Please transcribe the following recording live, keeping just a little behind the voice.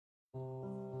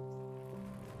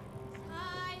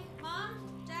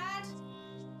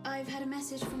I've had a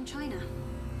message from China.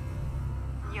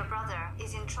 Your brother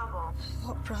is in trouble.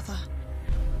 What brother?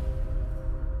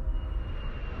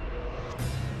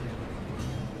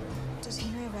 Does he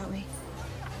know about me?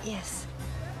 Yes.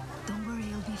 Don't worry,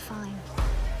 you'll be fine.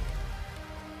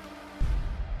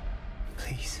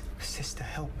 Please, sister,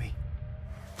 help me.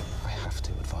 I have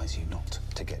to advise you not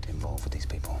to get involved with these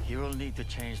people. You will need to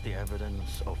change the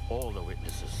evidence of all the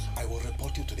witnesses. I will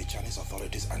report you to the Chinese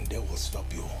authorities and they will stop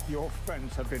you. Your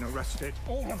friends have been arrested.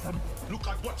 All of them. Look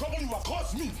at what trouble you have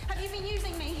caused me! Have you been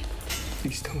using me?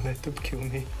 Please don't let them kill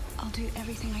me. I'll do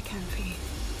everything I can for you.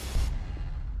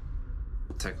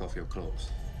 Take off your clothes.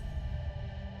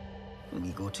 When we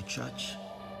go to church,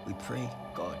 we pray,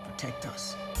 God protect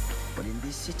us. But in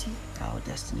this city, our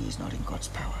destiny is not in God's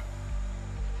power.